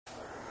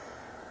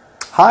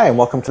Hi, and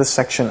welcome to this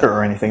section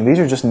or anything. These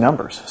are just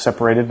numbers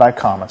separated by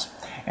commas,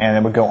 and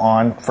it would go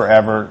on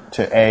forever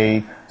to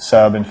a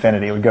sub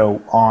infinity. It would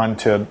go on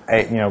to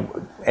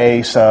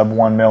a sub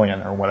 1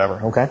 million or whatever.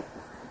 Okay.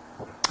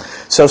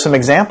 So some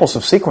examples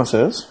of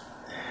sequences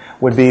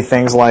would be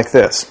things like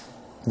this: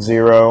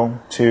 0,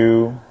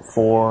 2,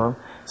 4,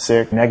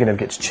 6. Negative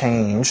gets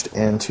changed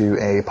into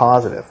a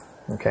positive.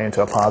 Okay,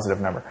 into a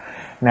positive number.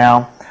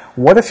 Now,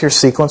 what if your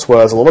sequence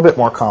was a little bit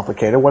more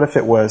complicated? What if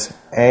it was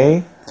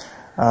a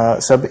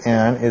sub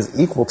n is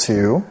equal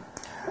to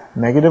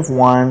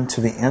 -1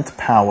 to the nth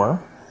power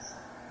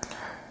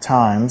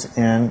times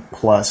n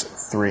plus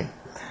 3.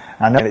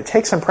 Now, it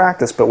takes some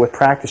practice, but with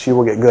practice you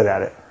will get good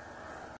at it.